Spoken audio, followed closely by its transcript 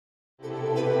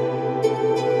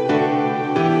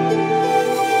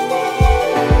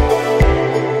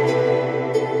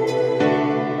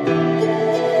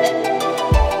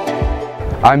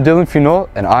I'm Finol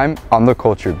and I'm on the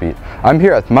Culture Beat. I'm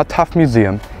here at Mathaf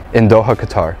Museum in Doha,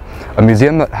 Qatar, a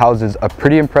museum that houses a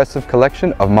pretty impressive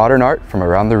collection of modern art from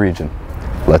around the region.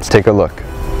 Let's take a look.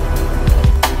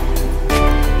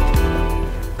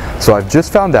 So I've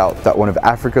just found out that one of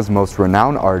Africa's most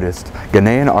renowned artists,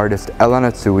 Ghanaian artist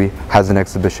Anatsui, has an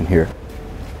exhibition here.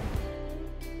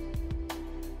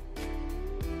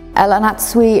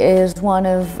 Anatsui is one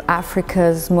of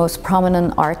Africa's most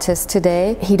prominent artists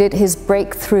today. He did his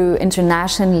breakthrough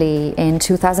internationally in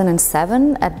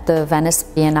 2007 at the Venice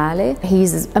Biennale.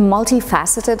 He's a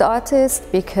multifaceted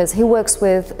artist because he works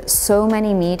with so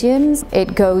many mediums.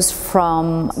 It goes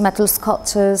from metal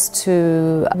sculptures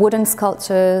to wooden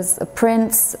sculptures,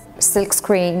 prints, silk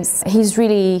screens. He's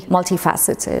really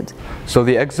multifaceted. So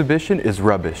the exhibition is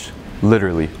rubbish,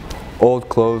 literally. Old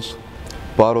clothes,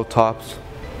 bottle tops,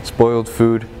 spoiled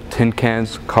food, tin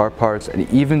cans, car parts, and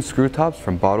even screw tops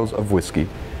from bottles of whiskey.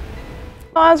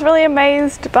 I was really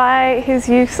amazed by his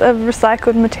use of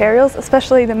recycled materials,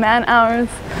 especially the man hours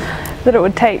that it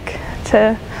would take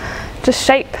to just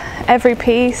shape every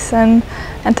piece and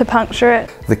to puncture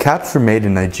it. The caps were made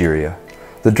in Nigeria.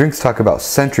 The drinks talk about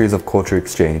centuries of culture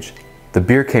exchange. The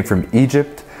beer came from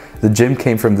Egypt, the gin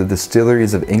came from the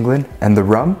distilleries of England, and the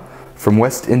rum from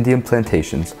West Indian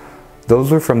plantations.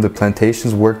 Those were from the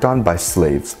plantations worked on by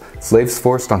slaves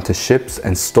forced onto ships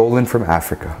and stolen from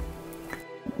Africa.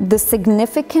 The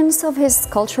significance of his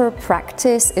cultural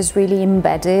practice is really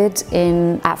embedded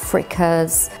in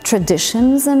Africa's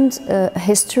traditions and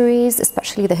histories,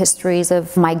 especially the histories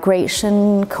of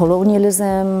migration,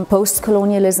 colonialism,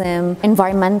 post-colonialism,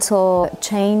 environmental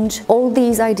change. All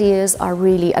these ideas are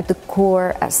really at the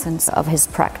core essence of his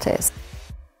practice.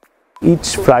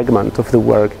 Each fragment of the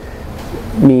work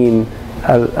mean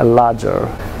a larger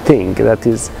thing, that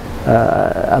is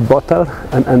a bottle,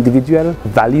 an individual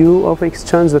value of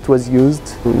exchange that was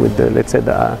used with the, let's say,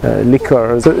 the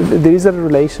liquor. So there is a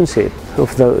relationship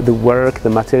of the work, the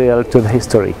material to the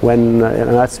history. When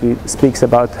Anatsui speaks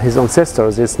about his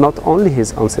ancestors, it's not only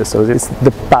his ancestors, it's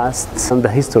the past and the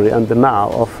history and the now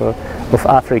of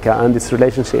Africa and its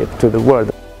relationship to the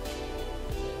world.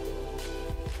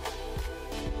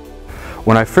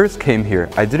 When I first came here,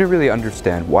 I didn't really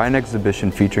understand why an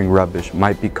exhibition featuring rubbish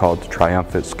might be called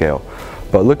triumphant scale.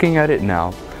 But looking at it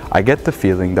now, I get the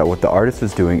feeling that what the artist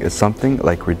is doing is something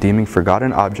like redeeming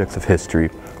forgotten objects of history,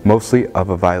 mostly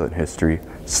of a violent history,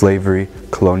 slavery,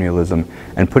 colonialism,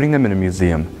 and putting them in a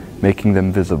museum, making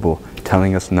them visible,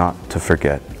 telling us not to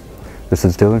forget. This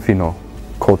is Finol,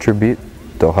 Culture Beat,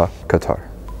 Doha, Qatar.